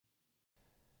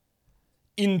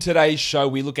In today's show,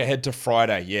 we look ahead to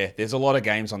Friday. Yeah, there's a lot of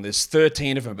games on. There's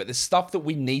 13 of them, but there's stuff that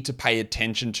we need to pay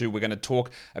attention to. We're going to talk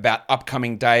about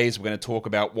upcoming days. We're going to talk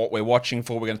about what we're watching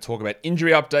for. We're going to talk about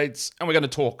injury updates, and we're going to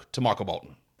talk to Michael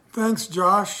Bolton. Thanks,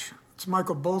 Josh. It's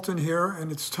Michael Bolton here,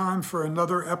 and it's time for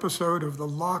another episode of the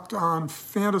Locked On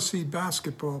Fantasy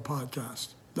Basketball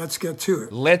Podcast. Let's get to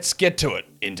it. Let's get to it,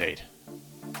 indeed.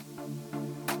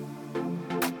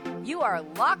 You are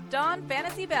Locked On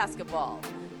Fantasy Basketball,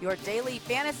 your daily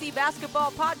fantasy basketball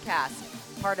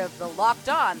podcast, part of the Locked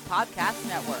On Podcast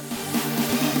Network.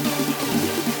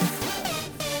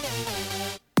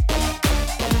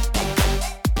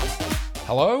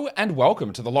 Hello and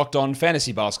welcome to the Locked On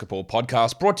Fantasy Basketball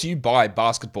Podcast, brought to you by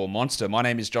Basketball Monster. My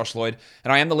name is Josh Lloyd,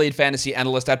 and I am the lead fantasy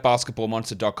analyst at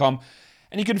basketballmonster.com.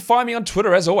 And you can find me on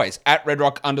Twitter, as always, at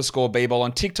redrock_bball,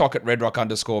 on TikTok at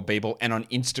redrock_bball, and on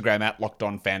Instagram at Locked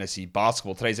On Fantasy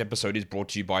Basketball. Today's episode is brought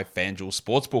to you by FanDuel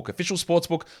Sportsbook, official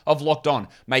sportsbook of Locked On.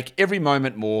 Make every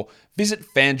moment more. Visit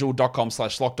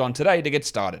fanduel.com/lockedon today to get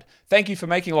started. Thank you for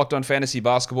making Locked On Fantasy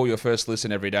Basketball your first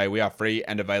listen every day. We are free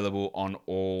and available on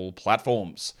all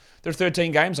platforms. There are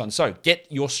 13 games on, so get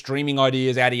your streaming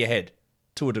ideas out of your head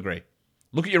to a degree.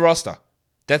 Look at your roster.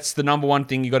 That's the number one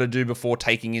thing you got to do before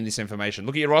taking in this information.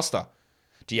 Look at your roster.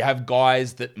 Do you have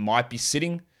guys that might be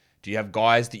sitting? Do you have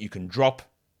guys that you can drop?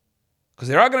 Because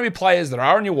there are going to be players that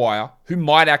are on your wire who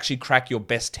might actually crack your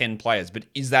best 10 players. But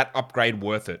is that upgrade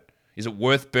worth it? Is it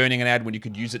worth burning an ad when you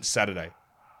could use it Saturday?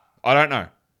 I don't know.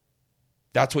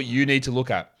 That's what you need to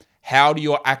look at. How do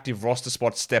your active roster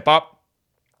spots step up?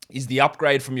 Is the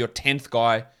upgrade from your 10th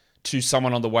guy to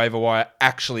someone on the waiver wire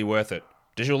actually worth it?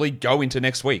 Does your league go into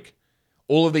next week?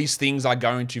 All of these things are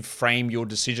going to frame your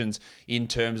decisions in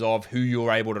terms of who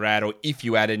you're able to add, or if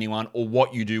you add anyone, or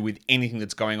what you do with anything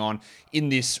that's going on in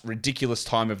this ridiculous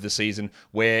time of the season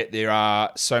where there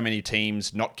are so many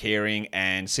teams not caring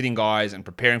and sitting guys and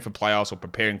preparing for playoffs or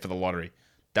preparing for the lottery.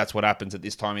 That's what happens at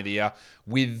this time of the year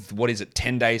with,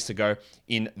 10 days to go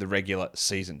in the regular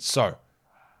season. So,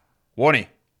 Warnie.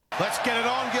 Let's get it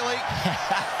on, Gilly.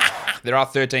 There are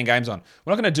 13 games on.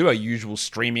 We're not going to do our usual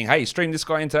streaming. Hey, stream this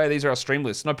guy in today. These are our stream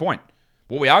lists. No point.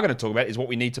 What we are going to talk about is what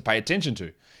we need to pay attention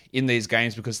to in these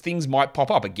games, because things might pop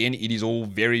up. Again, it is all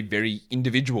very, very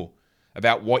individual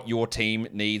about what your team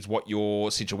needs, what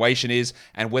your situation is,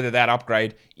 and whether that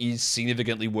upgrade is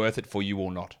significantly worth it for you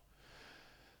or not.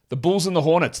 The Bulls and the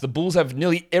Hornets. The Bulls have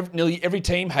nearly every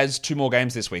team has 2 more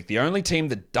games this week. The only team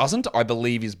that doesn't, I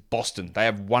believe, is Boston. They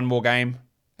have 1 more game.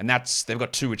 And they've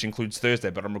got 2, which includes Thursday.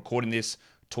 But I'm recording this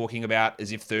talking about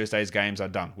as if Thursday's games are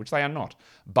done, which they are not.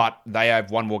 But they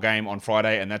have 1 more game on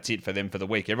Friday, and that's it for them for the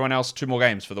week. Everyone else, 2 more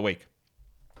games for the week.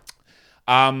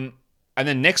 And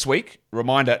then next week,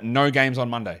 reminder, no games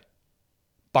on Monday.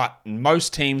 But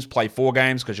most teams play 4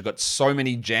 games because you've got so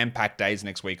many jam-packed days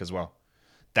next week as well.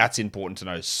 That's important to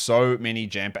know. So many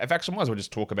jam-packed. In fact, I might as well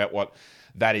just talk about what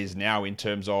that is now in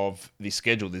terms of the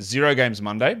schedule. There's 0 games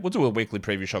Monday. We'll do a weekly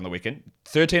preview show on the weekend.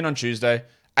 13 on Tuesday,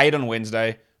 8 on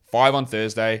Wednesday, 5 on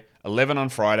Thursday, 11 on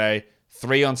Friday,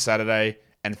 3 on Saturday,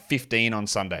 and 15 on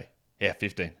Sunday. Yeah,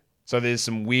 15. So there's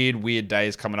some weird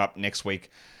days coming up next week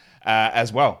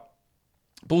as well.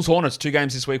 Bulls Hornets, 2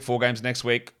 games this week, 4 games next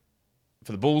week.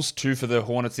 For the Bulls, 2 for the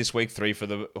Hornets this week, 3 for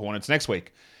the Hornets next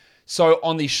week. So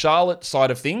on the Charlotte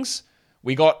side of things,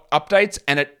 we got updates,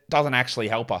 and it doesn't actually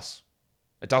help us.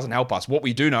 It doesn't help us. What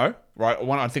we do know, right?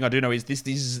 One thing I do know is this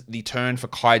is the turn for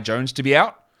Kai Jones to be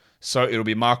out. So it'll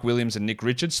be Mark Williams and Nick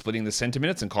Richards splitting the center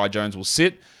minutes, and Kai Jones will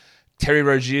sit. Terry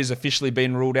Rozier's officially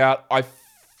been ruled out. I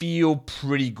feel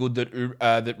pretty good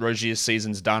that Rozier's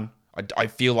season's done. I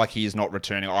feel like he is not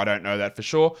returning. I don't know that for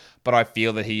sure, but I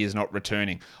feel that he is not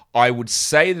returning. I would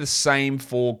say the same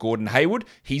for Gordon Hayward.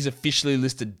 He's officially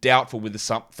listed doubtful with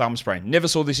a thumb sprain. Never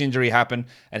saw this injury happen,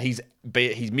 and he's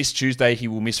missed Tuesday. He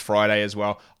will miss Friday as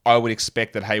well. I would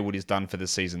expect that Hayward is done for the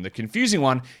season. The confusing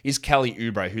one is Kelly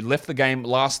Oubre, who left the game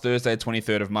last Thursday,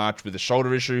 23rd of March, with a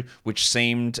shoulder issue, which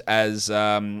seemed, as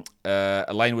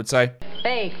Elaine would say,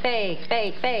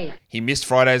 fake. He missed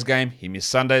Friday's game, he missed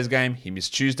Sunday's game, he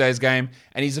missed Tuesday's game,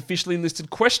 and he's officially listed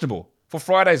questionable for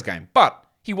Friday's game. But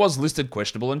he was listed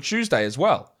questionable on Tuesday as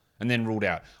well, and then ruled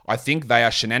out. I think they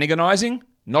are shenaniganizing.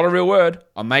 Not a real word.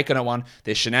 I'm making it one.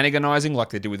 They're shenaniganizing like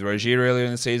they did with Rozier earlier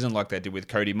in the season, like they did with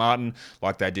Cody Martin,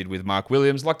 like they did with Mark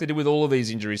Williams, like they did with all of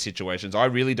these injury situations. I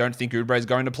really don't think Oubre is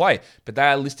going to play, but they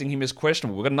are listing him as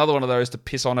questionable. We've got another one of those to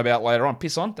piss on about later on.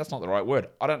 Piss on? That's not the right word.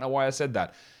 I don't know why I said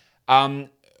that.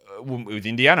 With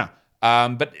Indiana.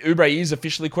 But Oubre is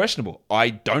officially questionable. I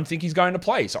don't think he's going to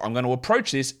play, so I'm going to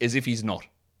approach this as if he's not.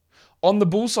 On the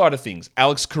Bull side of things,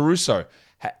 Alex Caruso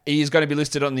He is going to be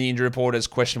listed on the injury report as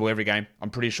questionable every game. I'm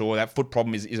pretty sure that foot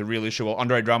problem is a real issue. Well,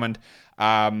 Andre Drummond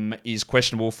is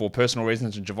questionable for personal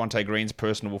reasons, and Javonte Green's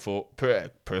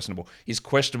He's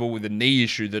questionable with a knee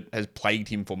issue that has plagued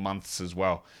him for months as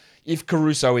well. If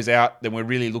Caruso is out, then we're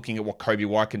really looking at what Kobe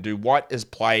White can do. White has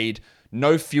played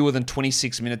no fewer than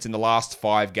 26 minutes in the last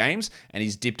 5 games, and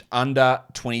he's dipped under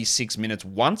 26 minutes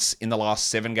once in the last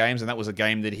 7 games, and that was a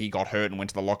game that he got hurt and went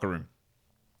to the locker room.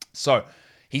 So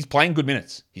he's playing good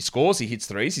minutes. He scores, he hits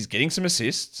threes, he's getting some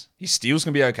assists, his steals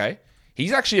can be okay.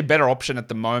 He's actually a better option at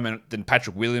the moment than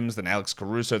Patrick Williams, than Alex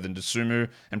Caruso, than Dosunmu,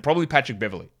 and probably Patrick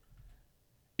Beverley.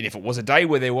 And if it was a day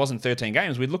where there wasn't 13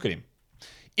 games, we'd look at him.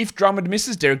 If Drummond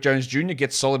misses, Derek Jones Jr.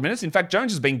 gets solid minutes. In fact,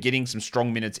 Jones has been getting some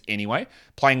strong minutes anyway,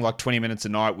 playing like 20 minutes a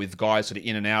night with guys sort of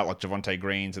in and out like Javonte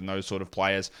Greens and those sort of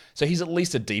players. So he's at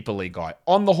least a deeper league guy.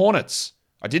 On the Hornets,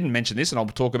 I didn't mention this and I'll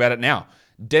talk about it now.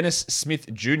 Dennis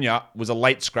Smith Jr. was a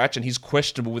late scratch and he's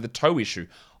questionable with a toe issue.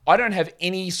 I don't have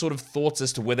any sort of thoughts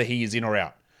as to whether he is in or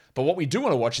out. But what we do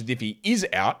want to watch is if he is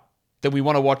out, then we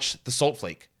want to watch the Salt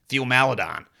Fleek, Theo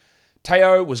Maledon.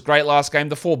 Teo was great last game.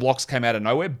 The 4 blocks came out of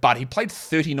nowhere, but he played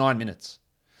 39 minutes.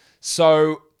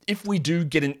 So if we do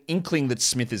get an inkling that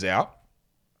Smith is out,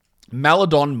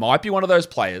 Maledon might be one of those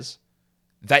players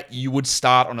that you would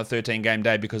start on a 13-game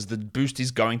day because the boost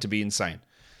is going to be insane.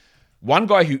 One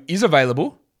guy who is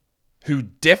available, who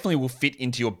definitely will fit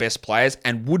into your best players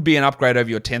and would be an upgrade over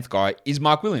your 10th guy, is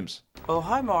Mark Williams. Oh,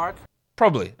 hi, Mark.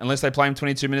 Probably, unless they play him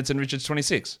 22 minutes and Richards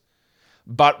 26.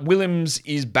 But Williams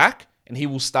is back, and he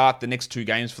will start the next 2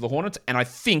 games for the Hornets, and I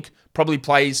think probably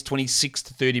plays 26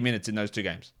 to 30 minutes in those 2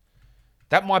 games.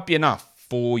 That might be enough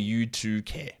for you to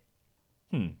care.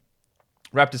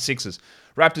 Raptors Sixers.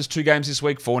 Raptors 2 games this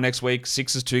week, 4 next week.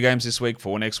 Sixers 2 games this week,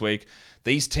 4 next week.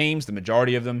 These teams, the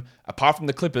majority of them, apart from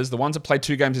the Clippers, the ones that play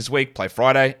 2 games this week, play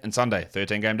Friday and Sunday,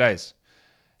 13-game days.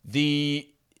 The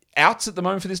outs at the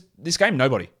moment for this game,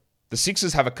 nobody. The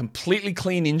Sixers have a completely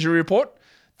clean injury report.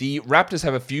 The Raptors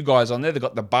have a few guys on there. They've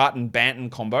got the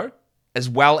Barton-Banton combo, as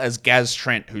well as Gaz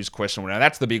Trent, who's questionable. Now,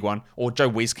 that's the big one. Or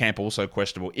Joe Wieskamp, also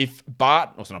questionable. If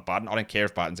Barton, also not Barton, I don't care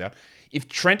if Barton's out. If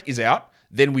Trent is out,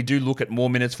 then we do look at more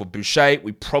minutes for Boucher.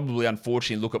 We probably,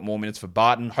 unfortunately, look at more minutes for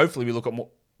Barton. Hopefully, we look at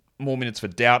more minutes for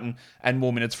Doughton and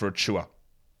more minutes for Achua.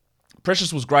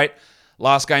 Precious was great.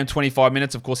 Last game, 25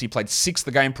 minutes. Of course, he played 6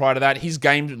 the game prior to that. His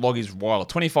game log is wild.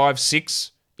 25,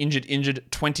 6,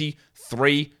 injured, 20,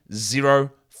 3,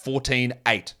 0, 14,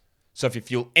 8. So if you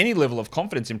feel any level of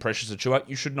confidence in Precious Achua,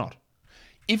 you should not.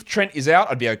 If Trent is out,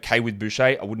 I'd be okay with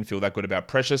Boucher. I wouldn't feel that good about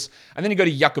Precious. And then you go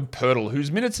to Jakob Poeltl,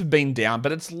 whose minutes have been down,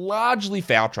 but it's largely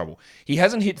foul trouble. He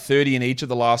hasn't hit 30 in each of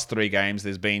the last 3 games.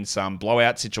 There's been some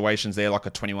blowout situations there, like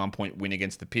a 21-point win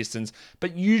against the Pistons,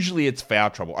 but usually it's foul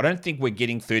trouble. I don't think we're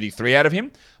getting 33 out of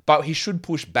him, but he should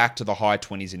push back to the high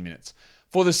 20s in minutes.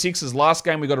 For the Sixers, last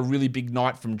game we got a really big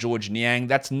night from George Niang.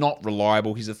 That's not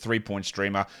reliable. He's a 3-point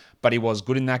streamer, but he was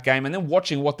good in that game. And then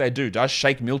watching what they do, does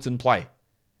Shake Milton play?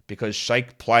 Because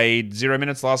Shake played 0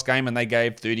 minutes last game and they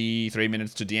gave 33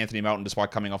 minutes to DeAnthony Melton despite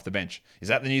coming off the bench. Is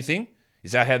that the new thing?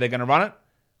 Is that how they're going to run it?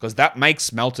 Because that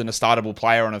makes Melton a startable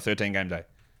player on a 13-game day.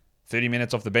 30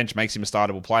 minutes off the bench makes him a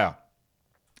startable player.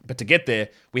 But to get there,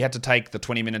 we had to take the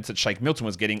 20 minutes that Shake Milton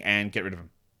was getting and get rid of him.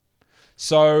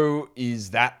 So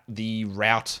is that the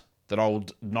route that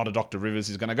old Not a Dr. Rivers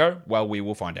is going to go? Well, we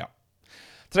will find out.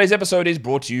 Today's episode is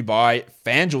brought to you by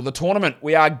FanDuel, the tournament.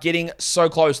 We are getting so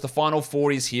close. The Final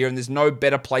Four is here, and there's no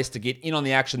better place to get in on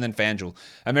the action than FanDuel,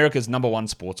 America's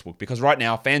 #1 sportsbook. Because right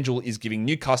now, FanDuel is giving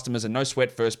new customers a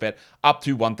no-sweat first bet up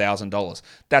to $1,000.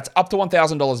 That's up to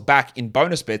 $1,000 back in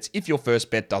bonus bets if your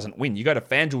first bet doesn't win. You go to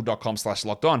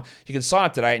FanDuel.com/lockedon. You can sign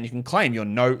up today, and you can claim your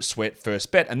no-sweat first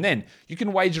bet. And then you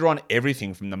can wager on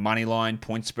everything from the money line,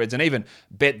 point spreads, and even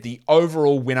bet the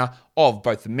overall winner of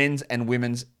both the men's and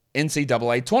women's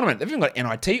NCAA tournament. They've even got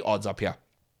NIT odds up here.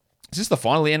 Is this the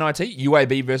final NIT?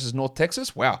 UAB versus North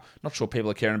Texas? Wow, not sure people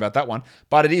are caring about that one,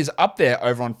 but it is up there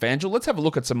over on FanDuel. Let's have a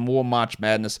look at some more March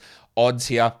Madness odds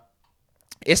here.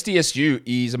 SDSU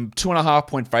is a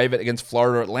 2.5-point favorite against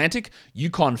Florida Atlantic.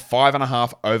 UConn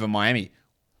 5.5 over Miami.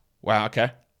 Wow,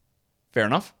 okay. Fair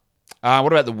enough.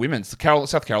 What about the women's?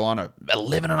 South Carolina,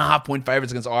 11.5-point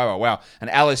favorites against Iowa. Wow. And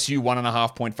LSU,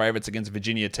 1.5-point favorites against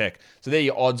Virginia Tech. So there are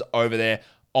your odds over there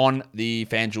on the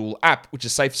FanDuel app, which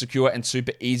is safe, secure, and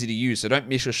super easy to use. So don't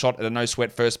miss your shot at a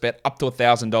no-sweat first bet up to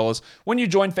 $1,000. When you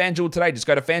join FanDuel today, just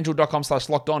go to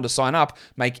FanDuel.com/lockedon to sign up.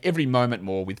 Make every moment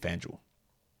more with FanDuel.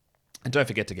 And don't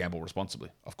forget to gamble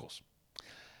responsibly, of course.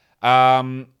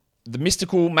 The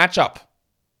mystical matchup.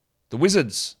 The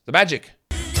Wizards, the Magic.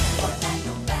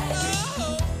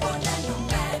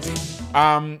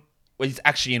 Well, it's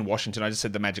actually in Washington. I just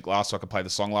said the Magic last so I could play the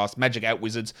song last. Magic at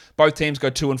Wizards. Both teams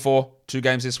go 2-4. 2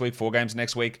 games this week, 4 games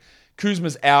next week.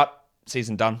 Kuzma's out.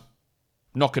 Season done.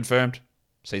 Not confirmed.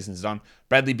 Season's done.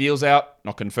 Bradley Beal's out.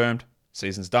 Not confirmed.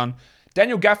 Season's done.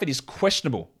 Daniel Gafford is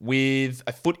questionable with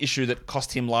a foot issue that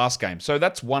cost him last game. So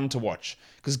that's one to watch.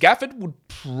 Because Gafford would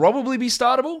probably be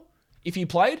startable if he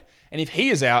played. And if he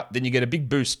is out, then you get a big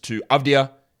boost to Avdia,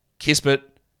 Kispert,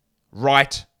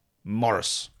 Wright,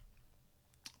 Morris.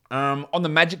 On the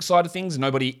Magic side of things,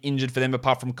 nobody injured for them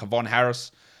apart from Kevon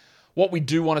Harris. What we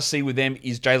do want to see with them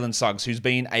is Jalen Suggs, who's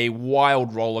been a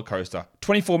wild roller coaster.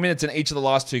 24 minutes in each of the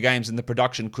last 2 games, and the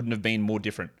production couldn't have been more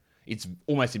different. It's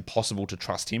almost impossible to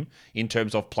trust him in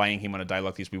terms of playing him on a day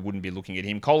like this. We wouldn't be looking at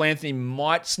him. Cole Anthony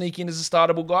might sneak in as a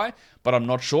startable guy, but I'm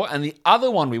not sure. And the other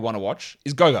one we want to watch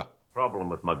is Goga. Problem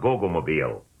with my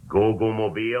Gogo-mobile.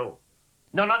 Gogo-mobile?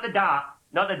 No, not the da.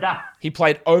 Not the da. He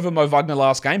played over Mo Wagner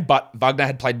last game, but Wagner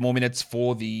had played more minutes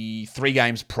for the 3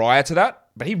 games prior to that.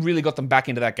 But he really got them back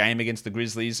into that game against the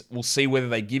Grizzlies. We'll see whether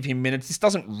they give him minutes. This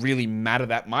doesn't really matter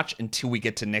that much until we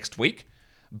get to next week.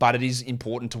 But it is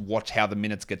important to watch how the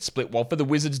minutes get split. While for the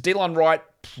Wizards, Delon Wright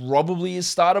probably is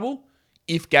startable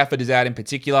if Gafford is out in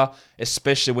particular,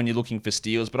 especially when you're looking for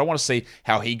steals. But I want to see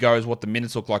how he goes, what the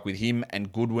minutes look like with him and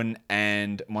Goodwin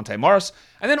and Monte Morris.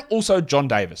 And then also John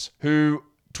Davis, who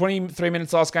 23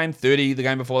 minutes last game, 30 the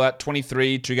game before that,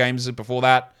 23 2 games before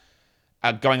that,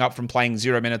 going up from playing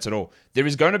 0 minutes at all. There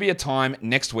is going to be a time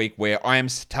next week where I am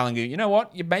telling you, you know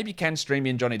what, you maybe can stream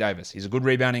in Johnny Davis. He's a good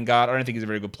rebounding guard. I don't think he's a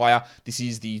very good player. This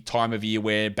is the time of year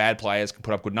where bad players can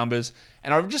put up good numbers.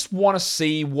 And I just want to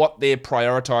see what they're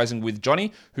prioritizing with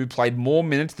Johnny, who played more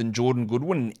minutes than Jordan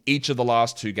Goodwin in each of the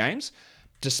last 2 games,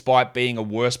 despite being a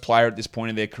worse player at this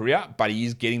point in their career, but he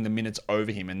is getting the minutes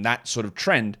over him. And that sort of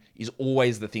trend is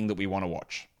always the thing that we want to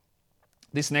watch.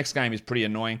 This next game is pretty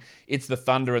annoying. It's the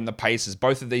Thunder and the Pacers.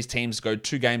 Both of these teams go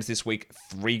 2 games this week,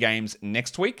 3 games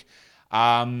next week.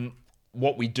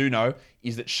 What we do know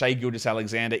is that Shai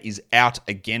Gilgeous-Alexander is out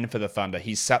again for the Thunder.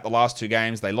 He's sat the last 2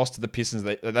 games. They lost to the Pistons.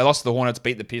 They lost to the Hornets,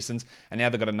 beat the Pistons, and now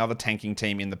they've got another tanking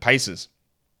team in the Pacers.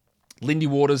 Lindy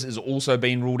Waters has also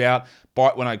been ruled out.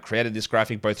 But when I created this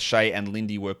graphic, both Shai and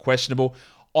Lindy were questionable.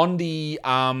 On the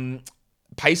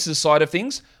Pacers side of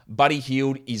things, Buddy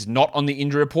Hield is not on the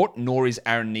injury report, nor is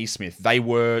Aaron Nesmith. They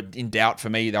were in doubt for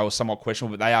me. They were somewhat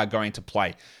questionable, but they are going to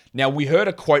play. Now, we heard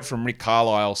a quote from Rick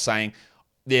Carlisle saying,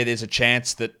 there's a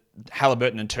chance that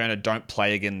Halliburton and Turner don't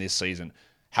play again this season.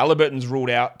 Halliburton's ruled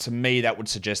out. To me, that would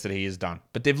suggest that he is done.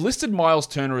 But they've listed Miles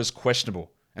Turner as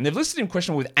questionable. And they've listed him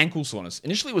questionable with ankle soreness.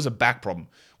 Initially, it was a back problem.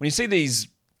 When you see these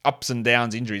ups and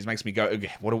downs injuries, it makes me go,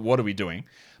 okay, what are we doing?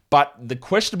 But the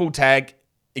questionable tag,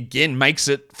 again, makes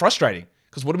it frustrating.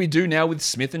 Because what do we do now with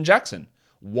Smith and Jackson?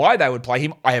 Why they would play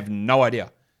him, I have no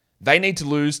idea. They need to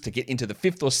lose to get into the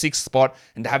 5th or 6th spot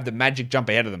and to have the Magic jump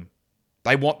ahead of them.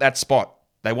 They want that spot.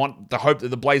 They want the hope that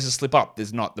the Blazers slip up.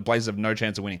 There's not. The Blazers have no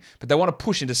chance of winning. But they want to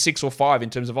push into 6 or 5 in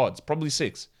terms of odds. Probably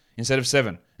 6 instead of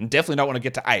 7. And definitely don't want to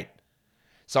get to 8.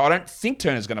 So I don't think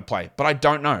Turner's going to play, but I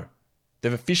don't know.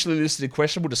 They've officially listed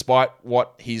questionable despite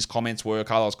what his comments were,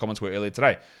 Carlisle's comments were earlier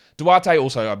today. Duarte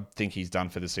also, I think he's done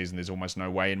for the season. There's almost no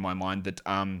way in my mind that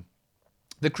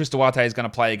Chris Duarte is going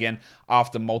to play again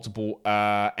after multiple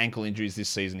ankle injuries this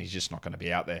season. He's just not going to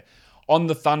be out there. On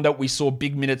the Thunder, we saw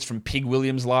big minutes from Pig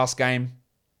Williams last game.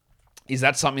 Is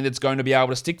that something that's going to be able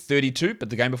to stick? 32, but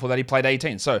the game before that he played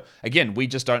 18. So, again, we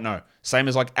just don't know. Same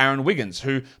as like Aaron Wiggins,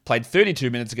 who played 32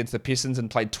 minutes against the Pistons and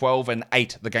played 12 and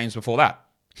 8 the games before that.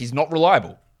 He's not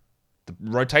reliable. The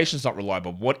rotation's not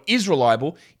reliable. What is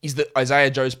reliable is that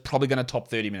Isaiah Joe's probably going to top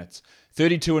 30 minutes.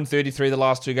 32 and 33 the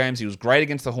last 2 games. He was great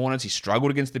against the Hornets. He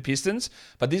struggled against the Pistons.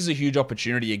 But this is a huge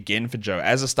opportunity again for Joe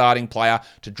as a starting player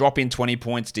to drop in 20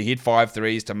 points, to hit 5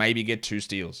 threes, to maybe get 2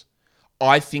 steals.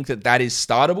 I think that is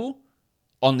startable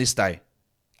on this day.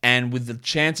 And with the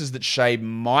chances that Shai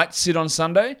might sit on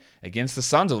Sunday against the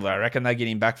Suns, although I reckon they get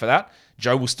him back for that,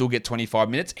 Joe will still get 25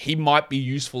 minutes. He might be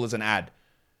useful as an ad.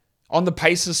 On the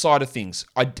Pacers side of things,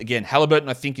 again, Halliburton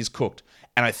I think is cooked.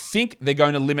 And I think they're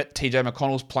going to limit TJ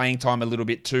McConnell's playing time a little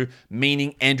bit too,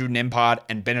 meaning Andrew Nembhard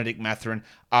and Benedict Mathurin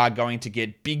are going to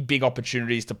get big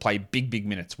opportunities to play big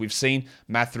minutes. We've seen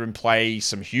Mathurin play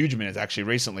some huge minutes actually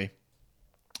recently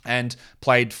and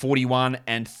played 41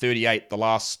 and 38 the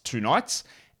last 2 nights.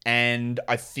 And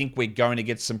I think we're going to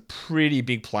get some pretty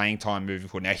big playing time moving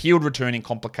forward. Now, Hield returning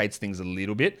complicates things a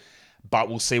little bit, but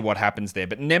we'll see what happens there.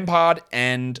 But Nembhard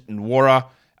and Nwora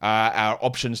are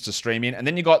options to stream in. And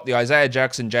then you got the Isaiah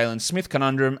Jackson, Jalen Smith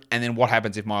conundrum, and then what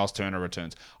happens if Miles Turner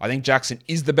returns. I think Jackson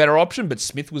is the better option, but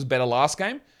Smith was better last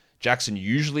game. Jackson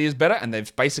usually is better, and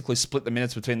they've basically split the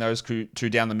minutes between those two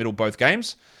down the middle both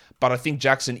games. But I think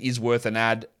Jackson is worth an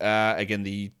add. Again,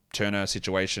 the Turner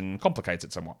situation complicates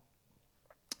it somewhat.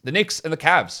 The Knicks and the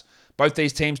Cavs. Both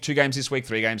these teams, 2 games this week,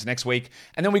 3 games next week.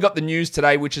 And then we got the news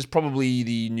today, which is probably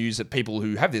the news that people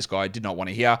who have this guy did not want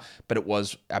to hear, but it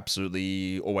was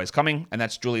absolutely always coming, and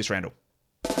that's Julius Randle.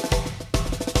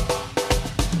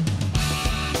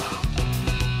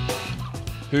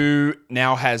 Who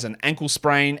now has an ankle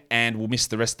sprain and will miss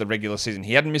the rest of the regular season.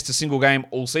 He hadn't missed a single game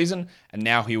all season, and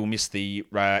now he will miss the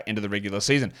end of the regular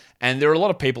season. And there are a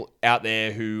lot of people out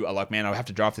there who are like, man, I have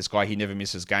to draft this guy. He never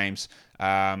misses games.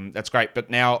 That's great. But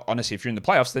now, honestly, if you're in the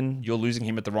playoffs, then you're losing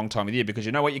him at the wrong time of the year, because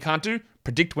you know what you can't do?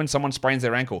 Predict when someone sprains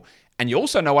their ankle. And you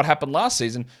also know what happened last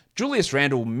season. Julius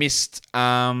Randle missed,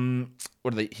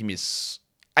 he miss?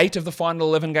 8 of the final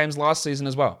 11 games last season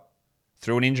as well,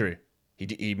 through an injury.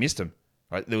 He missed them.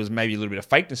 Right? There was maybe a little bit of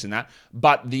fakeness in that,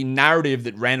 but the narrative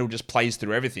that Randle just plays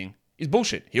through everything is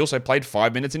bullshit. He also played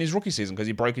 5 minutes in his rookie season because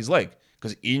he broke his leg,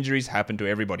 because injuries happen to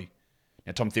everybody.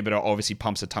 Now, Tom Thibodeau obviously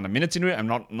pumps a ton of minutes into it. I'm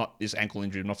not this ankle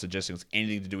injury, I'm not suggesting it's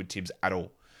anything to do with Tibbs at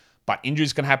all. But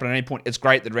injuries can happen at any point. It's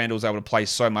great that Randle was able to play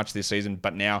so much this season,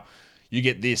 but now you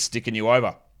get this sticking you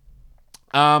over.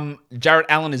 Jarrett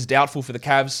Allen is doubtful for the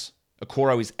Cavs.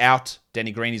 Okoro is out.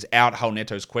 Danny Green is out. Hull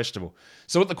Neto is questionable.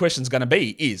 So what the question's going to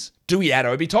be is, do we add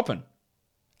Obi Toppin?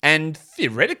 And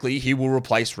theoretically, he will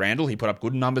replace Randle. He put up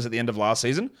good numbers at the end of last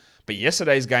season, but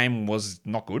yesterday's game was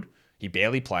not good. He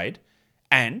barely played.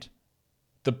 And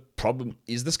the problem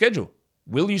is the schedule.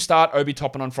 Will you start Obi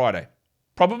Toppin on Friday?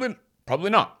 Probably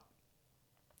not.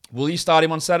 Will you start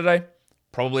him on Saturday?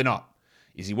 Probably not.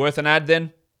 Is he worth an add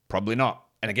then? Probably not.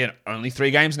 And again, only 3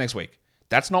 games next week.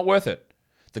 That's not worth it.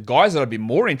 The guys that I'd be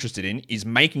more interested in is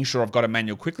making sure I've got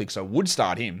Emmanuel quickly, because I would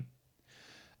start him.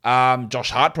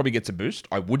 Josh Hart probably gets a boost.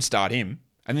 I would start him.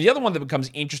 And the other one that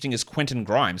becomes interesting is Quentin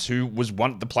Grimes, who was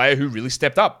the player who really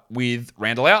stepped up with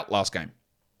Randle out last game.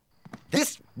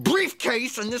 This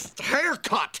briefcase and this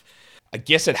haircut. I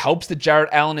guess it helps that Jarrett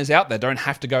Allen is out. They don't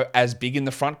have to go as big in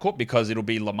the front court because it'll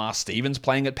be Lamar Stevens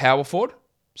playing at power forward.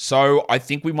 So I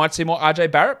think we might see more RJ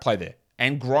Barrett play there.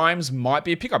 And Grimes might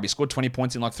be a pickup. He scored 20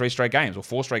 points in like 3 straight games, or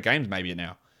 4 straight games maybe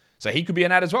now. So he could be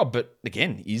an ad as well. But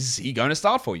again, is he going to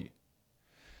start for you?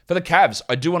 For the Cavs,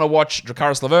 I do want to watch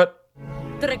Dracaris Levert.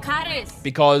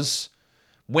 Because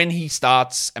when he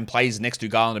starts and plays next to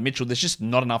Garland and Mitchell, there's just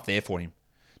not enough there for him.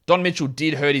 Don Mitchell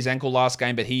did hurt his ankle last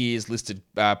game, but he is listed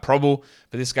probable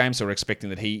for this game, so we're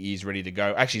expecting that he is ready to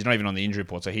go. Actually, he's not even on the injury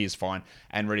report, so he is fine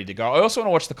and ready to go. I also want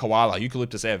to watch the Koala,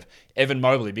 Eucalyptus Evan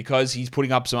Mobley, because he's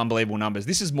putting up some unbelievable numbers.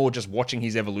 This is more just watching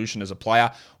his evolution as a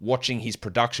player, watching his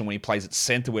production when he plays at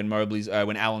center when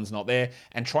when Allen's not there,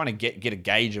 and trying to get a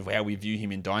gauge of how we view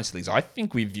him in Dynasty Leagues. I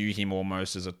think we view him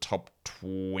almost as a top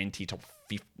 20, top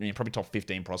 15, probably top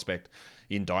 15 prospect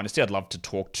in Dynasty. I'd love to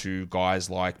talk to guys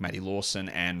like Matty Lawson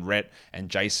and Rhett and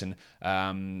Jason, 3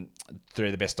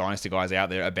 of the best Dynasty guys out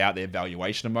there, about their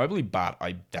valuation of Mobley, but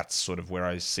that's sort of where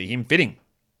I see him fitting.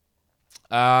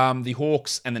 The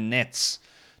Hawks and the Nets,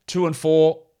 2 and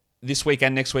 4 this week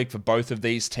and next week for both of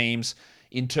these teams.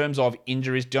 In terms of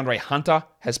injuries, DeAndre Hunter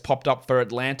has popped up for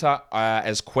Atlanta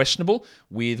as questionable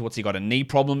with, he got, a knee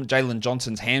problem. Jalen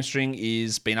Johnson's hamstring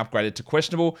is being upgraded to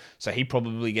questionable, so he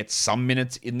probably gets some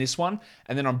minutes in this one.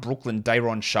 And then on Brooklyn,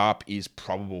 Day'Ron Sharpe is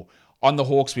probable. On the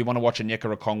Hawks, we want to watch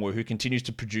Onyeka Okongwu, who continues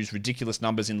to produce ridiculous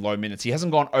numbers in low minutes. He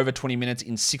hasn't gone over 20 minutes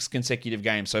in 6 consecutive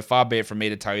games, so far be it from me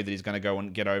to tell you that he's going to go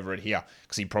and get over it here,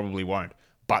 because he probably won't.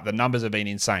 But the numbers have been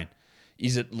insane.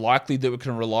 Is it likely that we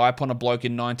can rely upon a bloke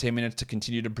in 19 minutes to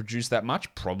continue to produce that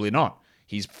much? Probably not.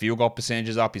 His field goal percentage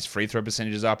is up, his free throw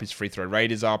percentage is up, his free throw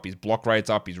rate is up, his block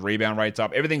rate's up, his rebound rate's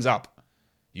up, everything's up.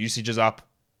 Usage is up.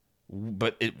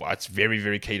 But it's very,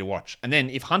 very key to watch. And then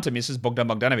if Hunter misses, Bogdan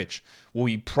Bogdanovic will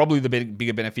be probably the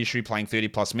bigger beneficiary, playing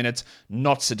 30-plus minutes,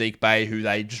 not Saddiq Bey, who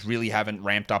they just really haven't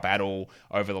ramped up at all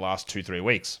over the last 2-3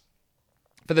 weeks.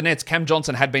 For the Nets, Cam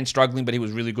Johnson had been struggling, but he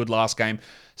was really good last game.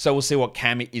 So we'll see what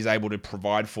Cam is able to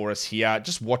provide for us here.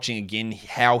 Just watching again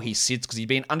how he sits, because he's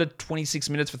been under 26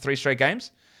 minutes for 3 straight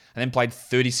games and then played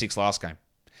 36 last game.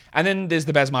 And then there's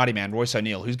the Basmati man, Royce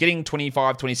O'Neal, who's getting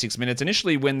 25, 26 minutes.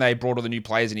 Initially, when they brought all the new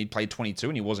players in, he'd played 22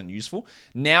 and he wasn't useful.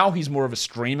 Now he's more of a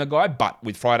streamer guy, but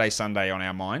with Friday, Sunday on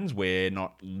our minds, we're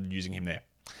not using him there.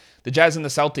 The Jazz and the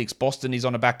Celtics. Boston is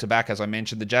on a back-to-back, as I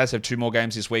mentioned. The Jazz have 2 more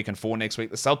games this week and 4 next week.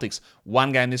 The Celtics,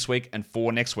 1 game this week and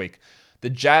 4 next week.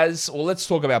 The Jazz, let's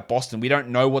talk about Boston. We don't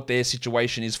know what their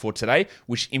situation is for today,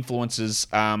 which influences,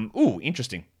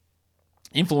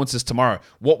 influences tomorrow.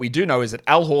 What we do know is that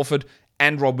Al Horford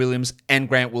and Rob Williams and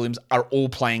Grant Williams are all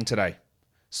playing today.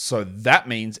 So that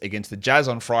means against the Jazz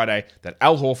on Friday that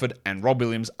Al Horford and Rob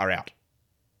Williams are out.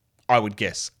 I would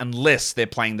guess, unless they're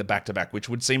playing the back-to-back, which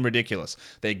would seem ridiculous.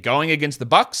 They're going against the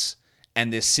Bucks,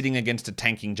 and they're sitting against a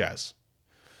tanking Jazz.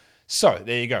 So,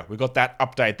 there you go. We've got that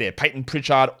update there. Peyton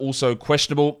Pritchard, also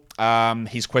questionable.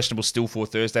 He's questionable still for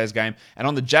Thursday's game. And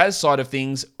on the Jazz side of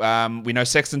things, we know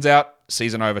Sexton's out,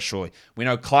 season over surely. We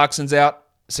know Clarkson's out,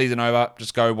 season over.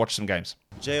 Just go watch some games.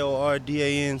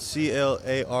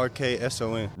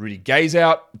 JORDANCLARKSON. Rudy Gay's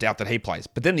out. Doubt that he plays.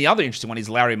 But then the other interesting one is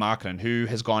Larry Markkinen, who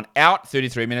has gone out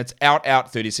 33 minutes,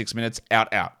 out 36 minutes,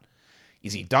 out.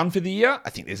 Is he done for the year?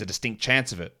 I think there's a distinct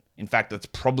chance of it. In fact, that's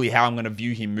probably how I'm going to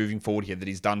view him moving forward here, that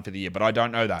he's done for the year. But I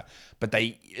don't know that. But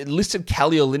they listed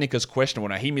Kelly Olynyk as questionable.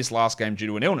 Now, he missed last game due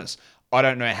to an illness. I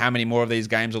don't know how many more of these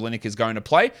games Olynyk is going to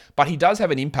play, but he does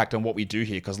have an impact on what we do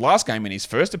here, because last game, in his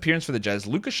first appearance for the Jazz,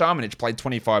 Luka Šamanić played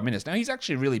 25 minutes. Now, he's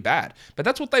actually really bad, but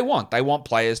that's what they want. They want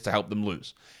players to help them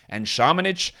lose. And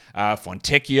Šamanić,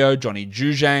 Fontecchio, Johnny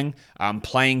Juzang,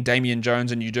 playing Damian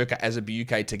Jones and Udoka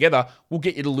Azubuike together will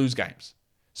get you to lose games.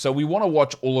 So we want to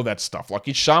watch all of that stuff. Like,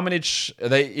 is Šamanić,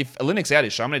 if Olynyk's out,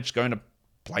 is Šamanić going to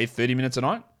play 30 minutes a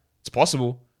night? It's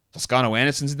possible. Toscano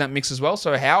Anderson's in that mix as well.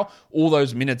 So how all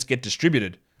those minutes get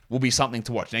distributed will be something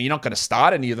to watch. Now, you're not going to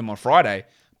start any of them on Friday,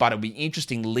 but it'll be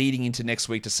interesting leading into next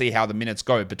week to see how the minutes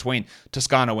go between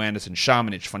Toscano Anderson,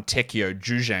 Šamanić, Fontecchio,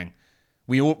 Juzang.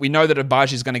 We know that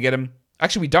Agbaji is going to get him.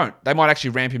 Actually, we don't. They might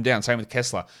actually ramp him down. Same with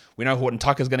Kessler. We know Horton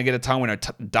Tucker's going to get a ton. We know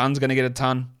Dunn's going to get a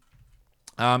ton.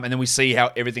 And then we see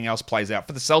how everything else plays out.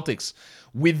 For the Celtics,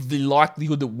 with the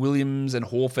likelihood that Williams and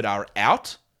Horford are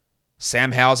out,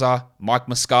 Sam Hauser, Mike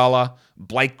Muscala,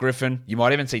 Blake Griffin, you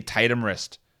might even see Tatum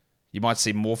rest. You might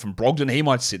see more from Brogdon. He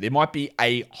might sit. There might be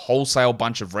a wholesale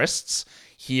bunch of rests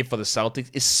here for the Celtics,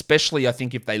 especially, I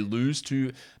think, if they lose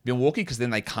to Milwaukee, because then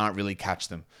they can't really catch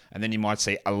them. And then you might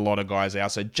see a lot of guys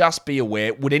out. So just be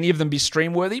aware. Would any of them be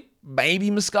stream-worthy? Maybe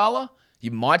Muscala.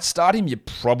 You might start him. You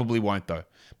probably won't, though.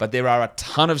 But there are a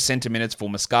ton of center minutes for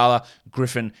Muscala,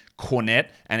 Griffin, Cornette,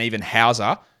 and even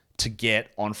Hauser to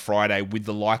get on Friday, with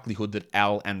the likelihood that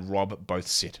Al and Rob both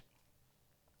sit.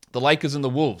 The Lakers and the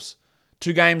Wolves.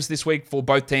 2 games this week for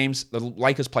both teams. The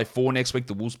Lakers play 4 next week.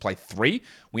 The Wolves play 3.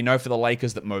 We know for the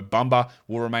Lakers that Mo Bamba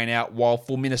will remain out, while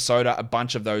for Minnesota, a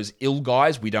bunch of those ill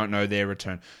guys, we don't know their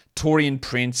return. Taurean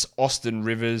Prince, Austin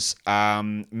Rivers,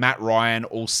 Matt Ryan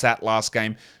all sat last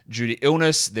game due to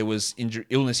illness. There was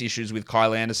illness issues with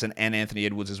Kyle Anderson and Anthony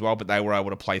Edwards as well, but they were able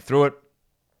to play through it.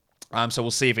 So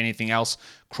we'll see if anything else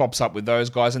crops up with those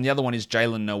guys. And the other one is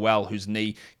Jalen Noel, whose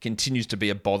knee continues to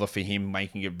be a bother for him,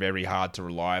 making it very hard to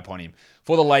rely upon him.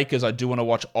 For the Lakers, I do want to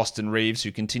watch Austin Reeves,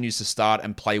 who continues to start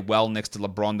and play well next to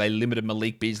LeBron. They limited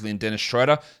Malik Beasley and Dennis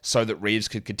Schroeder so that Reeves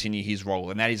could continue his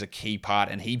role. And that is a key part,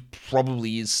 and he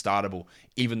probably is startable,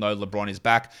 even though LeBron is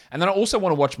back. And then I also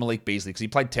want to watch Malik Beasley, because he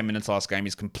played 10 minutes last game.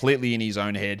 He's completely in his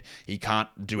own head. He can't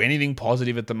do anything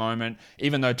positive at the moment,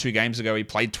 even though 2 games ago he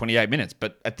played 28 minutes.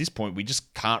 But at this point, we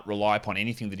just can't rely upon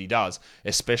anything that he does,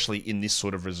 especially in this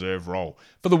sort of reserve role.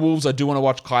 For the Wolves, I do want to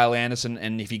watch Kyle Anderson,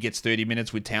 and if he gets 30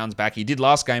 minutes with Towns back, he did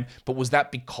last game, but was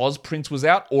that because Prince was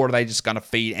out, or are they just going to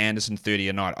feed Anderson 30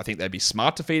 a night? I think they'd be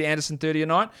smart to feed Anderson 30 a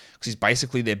night, because he's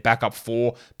basically their backup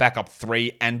 4, backup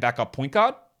 3, and backup point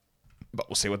guard. But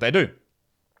we'll see what they do.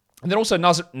 And then also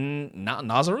Nazareth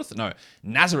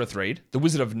Reed, the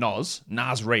Wizard of Naz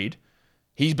Reed.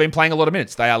 He's been playing a lot of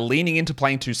minutes. They are leaning into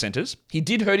playing 2 centers. He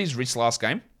did hurt his wrist last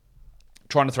game,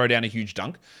 trying to throw down a huge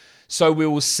dunk. So we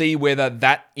will see whether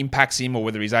that impacts him, or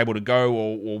whether he's able to go,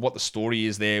 or what the story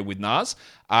is there with Naz.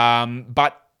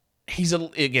 But he's,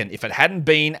 again, if it hadn't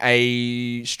been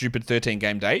a stupid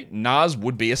 13-game day, Naz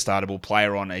would be a startable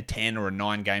player on a 10 or a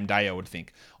 9-game day, I would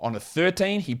think. On a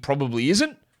 13, he probably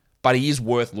isn't, but he is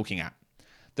worth looking at.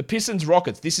 The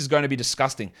Pistons-Rockets, this is going to be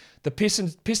disgusting. The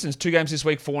Pistons 2 games this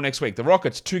week, 4 next week. The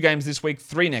Rockets, 2 games this week,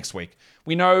 3 next week.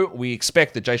 We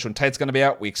expect that Jayshawn Tate's going to be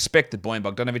out. We expect that Bojan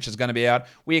Bogdanovic is going to be out.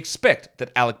 We expect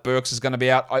that Alec Burks is going to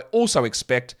be out. I also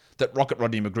expect that Rocket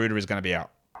Rodney Magruder is going to be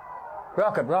out.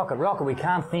 Rocket, we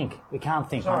can't think.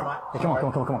 Sorry, mate. Come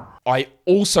on. I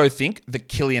also think that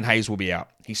Killian Hayes will be out.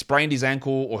 He sprained his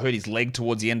ankle or hurt his leg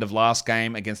towards the end of last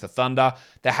game against the Thunder.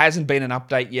 There hasn't been an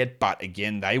update yet, but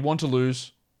again, they want to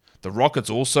lose. The Rockets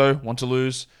also want to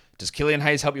lose. Does Killian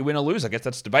Hayes help you win or lose? I guess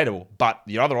that's debatable. But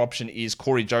the other option is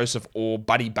Corey Joseph or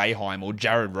Buddy Boeheim or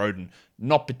Jared Rhoden.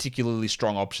 Not particularly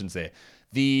strong options there.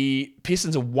 The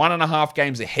Pistons are 1.5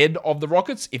 games ahead of the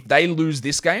Rockets. If they lose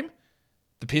this game,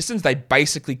 the Pistons, they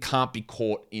basically can't be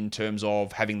caught in terms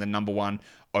of having the number 1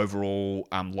 overall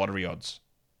lottery odds.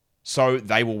 So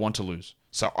they will want to lose.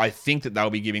 So I think that they'll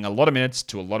be giving a lot of minutes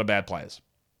to a lot of bad players.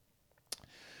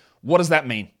 What does that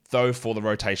mean, though, for the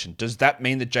rotation? Does that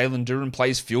mean that Jalen Duren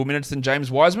plays fewer minutes than James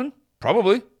Wiseman?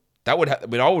 Probably. That would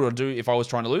what I would do if I was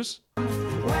trying to lose.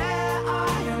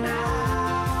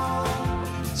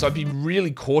 So I'd be really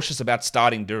cautious about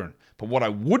starting Duren. But what I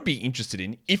would be interested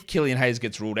in, if Killian Hayes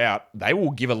gets ruled out, they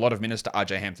will give a lot of minutes to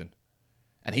RJ Hampton.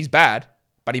 And he's bad,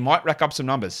 but he might rack up some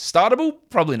numbers. Startable?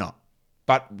 Probably not.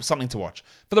 But something to watch.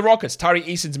 For the Rockets, Tari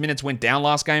Eason's minutes went down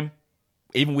last game,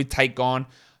 even with Tate gone.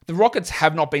 The Rockets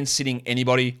have not been sitting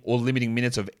anybody or limiting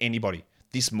minutes of anybody.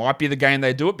 This might be the game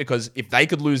they do it, because if they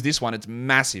could lose this one, it's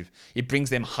massive. It brings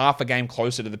them half a game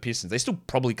closer to the Pistons. They still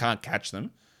probably can't catch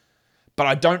them, but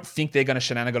I don't think they're going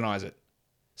to shenaniganize it.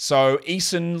 So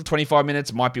Eason, 25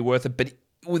 minutes might be worth it, but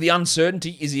with the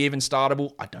uncertainty, is he even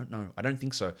startable? I don't know. I don't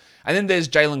think so. And then there's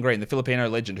Jalen Green, the Filipino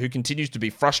legend, who continues to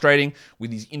be frustrating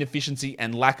with his inefficiency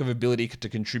and lack of ability to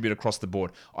contribute across the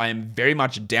board. I am very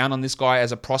much down on this guy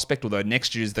as a prospect, although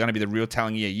next year is going to be the real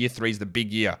telling year. Year 3 is the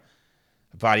big year.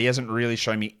 But he hasn't really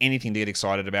shown me anything to get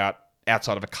excited about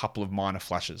outside of a couple of minor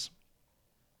flashes.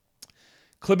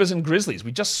 Clippers and Grizzlies.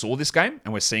 We just saw this game,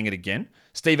 and we're seeing it again.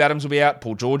 Steve Adams will be out.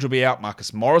 Paul George will be out.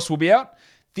 Marcus Morris will be out.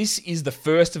 This is the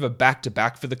first of a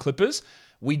back-to-back for the Clippers.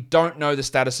 We don't know the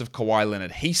status of Kawhi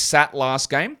Leonard. He sat last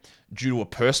game due to a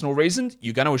personal reason.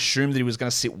 You're going to assume that he was going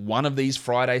to sit one of these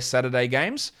Friday, Saturday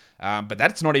games, but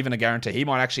that's not even a guarantee. He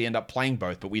might actually end up playing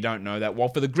both, but we don't know that. While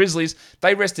for the Grizzlies,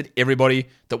 they rested everybody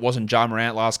that wasn't Ja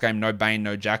Morant last game. No Bane,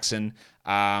 no Jackson.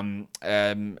 And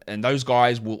those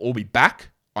guys will all be back,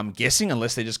 I'm guessing,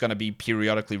 unless they're just going to be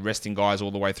periodically resting guys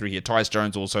all the way through here. Tyus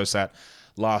Jones also sat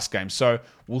last game. So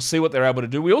we'll see what they're able to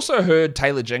do. We also heard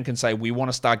Taylor Jenkins say we want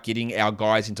to start getting our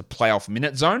guys into playoff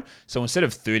minute zone. So instead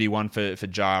of 31 for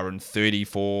Ja and 30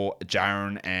 for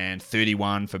Jaren and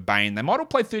 31 for Bane, they might all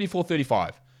play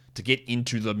 34-35 to get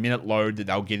into the minute load that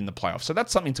they'll get in the playoffs. So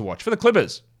that's something to watch. For the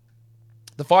Clippers,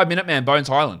 the 5-minute man, Bones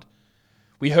Highland.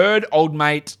 We heard old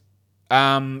mate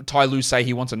Ty Lue say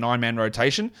he wants a 9-man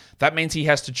rotation. That means he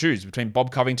has to choose between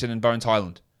Bob Covington and Bones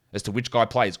Highland as to which guy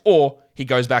plays, or he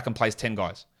goes back and plays 10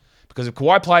 guys. Because if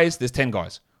Kawhi plays, there's 10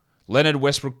 guys. Leonard,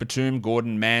 Westbrook, Batum,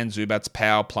 Gordon, Mann, Zubats,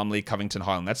 Powell, Plumlee, Covington,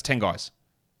 Highland. That's 10 guys.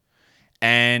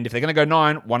 And if they're going to go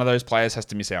 9, one of those players has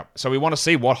to miss out. So we want to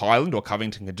see what Highland or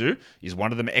Covington can do. Is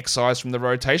one of them excised from the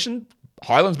rotation?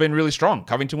 Highland's been really strong.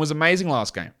 Covington was amazing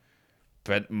last game.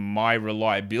 But my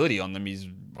reliability on them is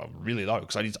really low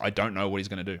because I don't know what he's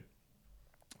going to do.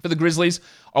 For the Grizzlies,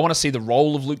 I want to see the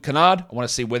role of Luke Kennard. I want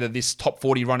to see whether this top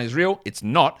 40 run is real. It's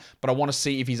not, but I want to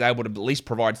see if he's able to at least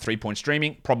provide 3-point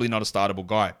streaming. Probably not a startable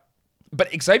guy. But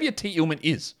Xavier T. Illman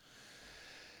is.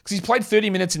 Because he's played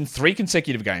 30 minutes in 3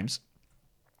 consecutive games.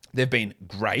 They've been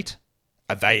great.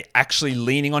 Are they actually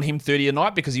leaning on him 30 a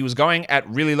night? Because he was going at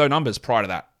really low numbers prior to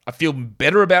that. I feel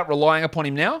better about relying upon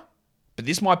him now. But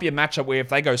this might be a matchup where if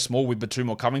they go small with Batum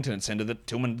or Covington at center, that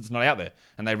Tillman's not out there.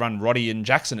 And they run Roddy and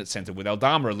Jackson at center with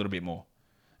Aldama a little bit more.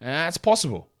 It's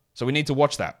possible. So we need to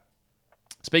watch that.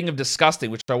 Speaking of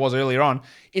disgusting, which I was earlier on,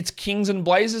 it's Kings and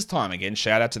Blazers time again.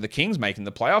 Shout out to the Kings making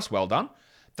the playoffs. Well done.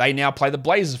 They now play the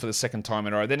Blazers for the second time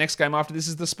in a row. Their next game after this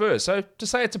is the Spurs. So to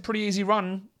say it's a pretty easy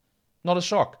run, not a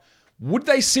shock. Would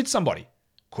they sit somebody?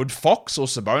 Could Fox or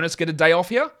Sabonis get a day off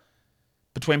here?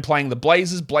 Between playing the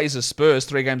Blazers, Spurs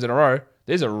 3 games in a row,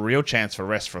 there's a real chance for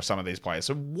rest for some of these players.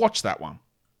 So watch that one.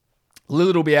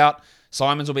 Lillard will be out.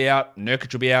 Simons will be out.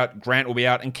 Nurkic will be out. Grant will be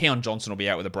out. And Keon Johnson will be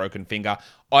out with a broken finger.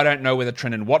 I don't know whether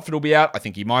Trendon Watford will be out. I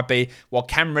think he might be. While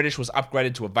Cam Reddish was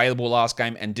upgraded to available last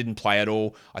game and didn't play at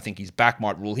all, I think his back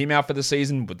might rule him out for the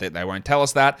season, but they won't tell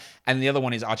us that. And the other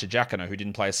one is Archer Jacquino, who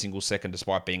didn't play a single second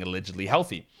despite being allegedly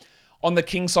healthy. On the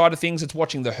King side of things, it's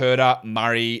watching the Herder,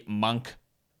 Murray, Monk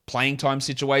playing time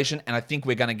situation, and I think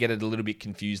we're going to get it a little bit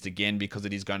confused again because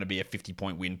it is going to be a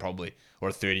 50-point win probably, or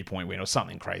a 30-point win or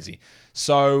something crazy.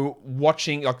 So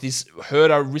watching like this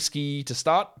Herder risky to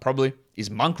start, probably. Is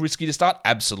Monk risky to start?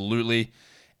 Absolutely.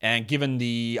 And given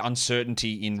the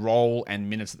uncertainty in role and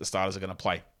minutes that the starters are going to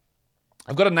play.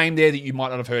 I've got a name there that you might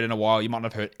not have heard in a while, you might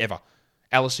not have heard ever.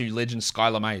 LSU legend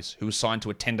Skylar Mays, who was signed to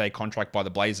a 10-day contract by the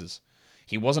Blazers.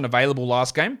 He wasn't available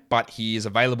last game, but he is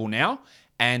available now.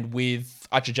 And with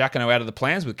Archer Jacquino out of the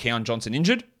plans, with Keon Johnson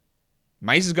injured,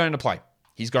 Mays is going to play.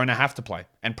 He's going to have to play,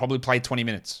 and probably play 20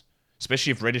 minutes,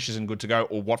 especially if Reddish isn't good to go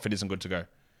or Watford isn't good to go.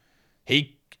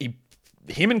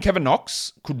 Him and Kevin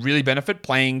Knox could really benefit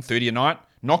playing 30 a night.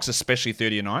 Knox especially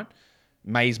 30 a night.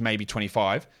 Mays maybe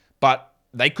 25, but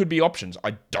they could be options.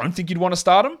 I don't think you'd want to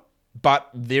start them,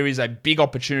 but there is a big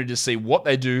opportunity to see what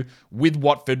they do with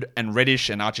Watford and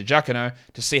Reddish and Archer Jacquino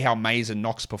to see how Mays and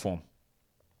Knox perform.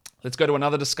 Let's go to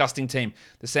another disgusting team,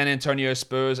 the San Antonio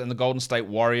Spurs and the Golden State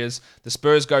Warriors. The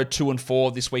Spurs go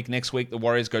 2-4 this week. Next week, the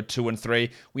Warriors go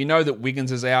 2-3. We know that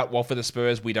Wiggins is out. While for the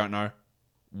Spurs, we don't know.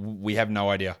 We have no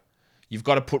idea. You've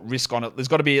got to put risk on it. There's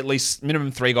got to be at least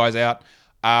minimum 3 guys out.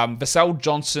 Vassell,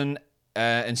 Johnson,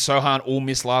 and Sohan all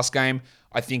missed last game.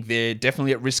 I think they're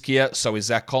definitely at risk here. So is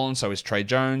Zach Collins. So is Trey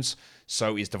Jones.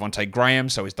 So is Devontae Graham.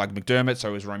 So is Doug McDermott.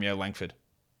 So is Romeo Langford.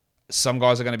 Some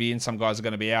guys are going to be in. Some guys are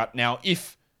going to be out. Now,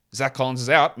 if Zach Collins is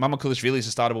out, Mamukelashvili is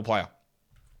a startable player.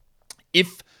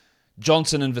 If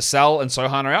Johnson and Vassell and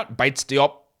Sohan are out, Bates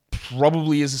Diop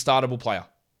probably is a startable player.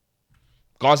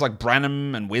 Guys like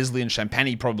Branham and Wesley and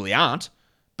Champagny probably aren't,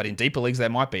 but in deeper leagues they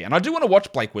might be. And I do want to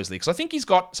watch Blake Wesley because I think he's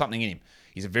got something in him.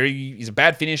 He's a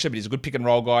bad finisher, but he's a good pick and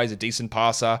roll guy. He's a decent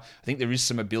passer. I think there is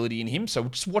some ability in him. So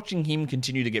just watching him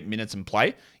continue to get minutes and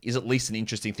play is at least an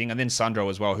interesting thing. And then Sandro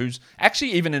as well, who's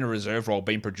actually even in a reserve role,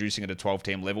 been producing at a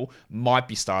 12-team level, might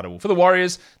be startable. For the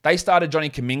Warriors, they started Johnny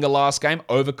Kuminga last game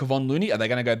over Kevon Looney. Are they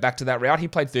going to go back to that route? He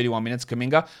played 31 minutes,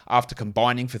 Kuminga, after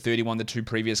combining for 31 the 2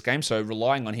 previous games. So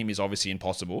relying on him is obviously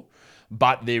impossible.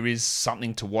 But there is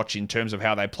something to watch in terms of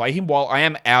how they play him. While I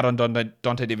am out on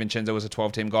Dante DiVincenzo as a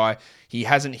 12-team guy, he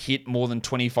hasn't hit more than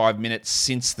 25 minutes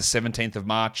since the 17th of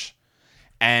March,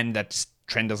 and that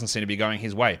trend doesn't seem to be going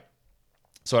his way.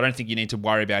 So I don't think you need to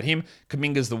worry about him.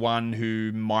 Kuminga's the one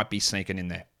who might be sneaking in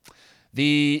there.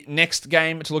 The next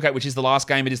game to look at, which is the last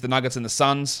game, it is the Nuggets and the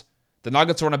Suns. The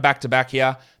Nuggets are on a back-to-back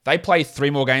here. They play 3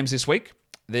 more games this week.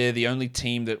 They're the only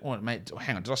team that... Oh, mate,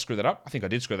 hang on, did I screw that up? I think I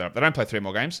did screw that up. They don't play 3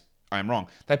 more games. I am wrong.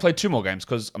 They played 2 more games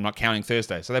because I'm not counting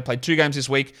Thursday. So they played 2 games this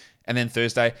week and then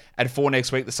Thursday. At 4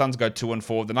 next week, the Suns go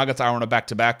 2-4. The Nuggets are on a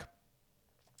back-to-back.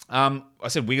 I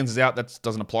said Wiggins is out. That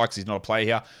doesn't apply because he's not a player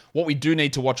here. What we do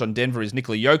need to watch on Denver is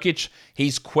Nikola Jokic.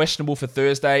 He's questionable for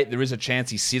Thursday. There is a chance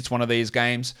he sits one of these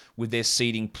games with their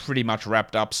seeding pretty much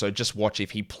wrapped up. So just watch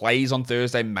if he plays on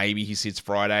Thursday. Maybe he sits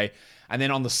Friday. And then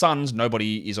on the Suns,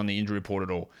 nobody is on the injury report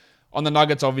at all. On the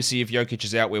Nuggets, obviously, if Jokic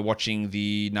is out, we're watching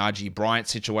the Najee Bryant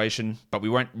situation, but we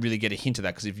won't really get a hint of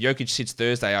that because if Jokic sits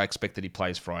Thursday, I expect that he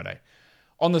plays Friday.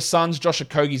 On the Suns, Josh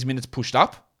Okogie's minutes pushed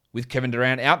up. With Kevin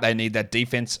Durant out, they need that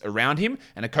defense around him,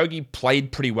 and Okogie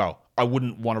played pretty well. I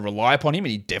wouldn't want to rely upon him,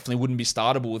 and he definitely wouldn't be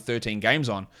startable with 13 games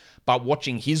on, but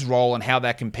watching his role and how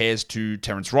that compares to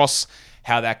Terrence Ross,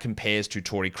 how that compares to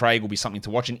Torrey Craig will be something to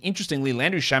watch. And interestingly,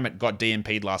 Landry Shamet got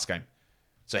DNP'd last game.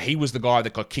 So he was the guy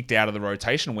that got kicked out of the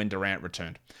rotation when Durant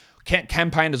returned.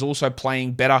 Cam Payne is also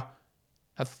playing better.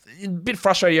 A bit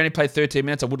frustrated he only played 13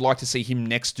 minutes. I would like to see him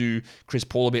next to Chris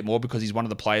Paul a bit more because he's one of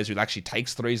the players who actually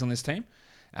takes threes on this team.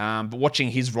 But watching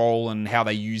his role and how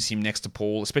they use him next to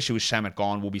Paul, especially with Shamet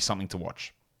gone, will be something to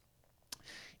watch.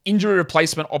 Injury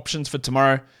replacement options for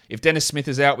tomorrow. If Dennis Smith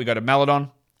is out, we go to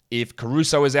Maladon. If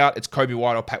Caruso is out, it's Kobe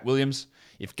White or Pat Williams.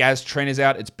 If Gaz Trent is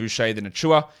out, it's Boucher then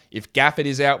Achua. If Gafford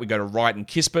is out, we go to Wright and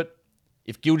Kispert.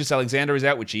 If Gilgeous-Alexander is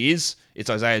out, which he is, it's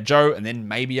Isaiah Joe and then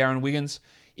maybe Aaron Wiggins.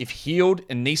 If Hield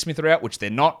and Neesmith are out, which they're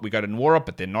not, we go to Nwora,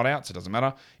 but they're not out, so it doesn't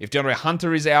matter. If DeAndre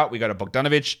Hunter is out, we go to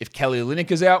Bogdanovic. If Kelly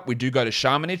Olynyk is out, we do go to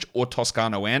Shamanic or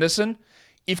Toscano Anderson.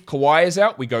 If Kawhi is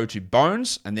out, we go to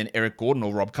Bones and then Eric Gordon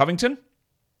or Rob Covington.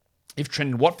 If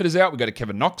Trendon Watford is out, we go to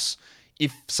Kevin Knox.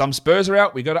 If some Spurs are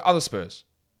out, we go to other Spurs.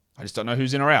 I just don't know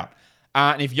who's in or out.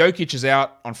 And if Jokic is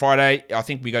out on Friday, I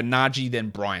think we go Najee, then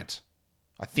Bryant.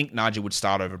 I think Najee would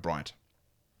start over Bryant.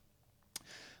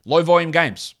 Low volume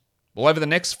games. Well, over the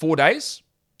next 4 days,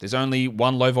 there's only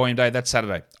one low volume day, that's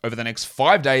Saturday. Over the next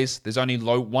 5 days, there's only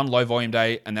one low volume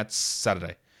day, and that's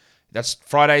Saturday. That's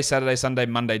Friday, Saturday, Sunday,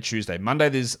 Monday, Tuesday.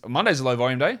 Monday's a low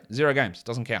volume day, 0 games,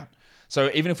 doesn't count. So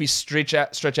even if we stretch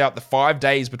out the 5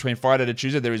 days between Friday to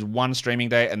Tuesday, there is one streaming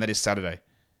day, and that is Saturday.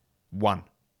 1.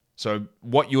 So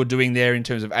what you're doing there in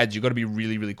terms of ads, you've got to be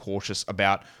really, really cautious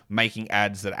about making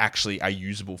ads that actually are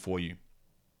usable for you.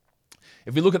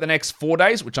 If we look at the next 4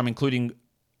 days, which I'm including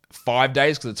 5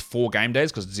 days because it's 4 game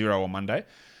days because it's 0 on Monday,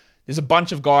 there's a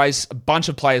bunch of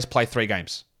players play 3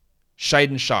 games.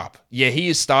 Shaden Sharp. Yeah, he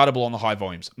is startable on the high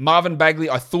volumes. Marvin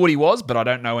Bagley, I thought he was, but I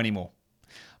don't know anymore.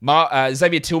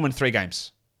 Xavier Tillman, 3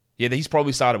 games. Yeah, he's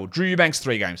probably startable. Drew Eubanks,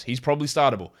 3 games. He's probably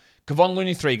startable. Kevon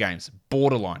Looney, 3 games.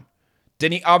 Borderline.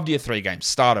 Denny Avdia, 3 games,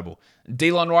 startable.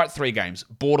 Delon Wright, 3 games,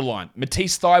 borderline.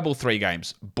 Matisse Thybulle, 3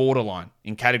 games, borderline.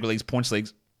 In category leagues, points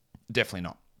leagues, definitely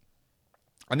not.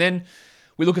 And then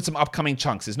we look at some upcoming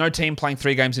chunks. There's no team playing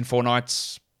 3 games in 4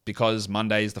 nights because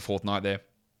Monday is the 4th night there.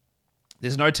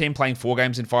 There's no team playing 4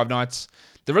 games in 5 nights.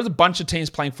 There is a bunch of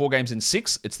teams playing 4 games in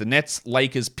 6. It's the Nets,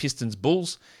 Lakers, Pistons,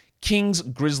 Bulls, Kings,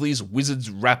 Grizzlies, Wizards,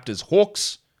 Raptors,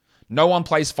 Hawks. No one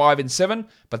plays 5 in 7,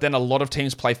 but then a lot of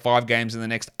teams play 5 games in the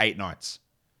next 8 nights.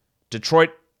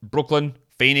 Detroit, Brooklyn,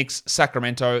 Phoenix,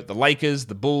 Sacramento, the Lakers,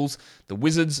 the Bulls, the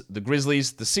Wizards, the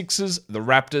Grizzlies, the Sixers, the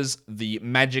Raptors, the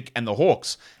Magic, and the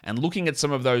Hawks. And looking at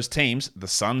some of those teams, the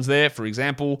Suns there, for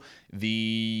example,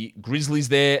 the Grizzlies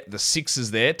there, the Sixers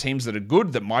there, teams that are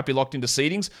good, that might be locked into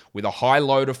seedings with a high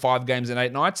load of 5 games in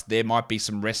 8 nights, there might be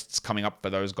some rests coming up for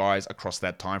those guys across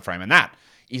that time frame. And that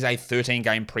is a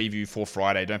 13-game preview for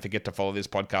Friday. Don't forget to follow this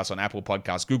podcast on Apple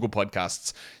Podcasts, Google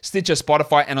Podcasts, Stitcher,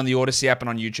 Spotify, and on the Odyssey app and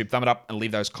on YouTube. Thumb it up and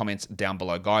leave those comments down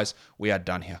below. Guys, we are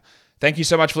done here. Thank you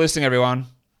so much for listening, everyone.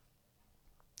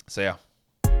 See ya.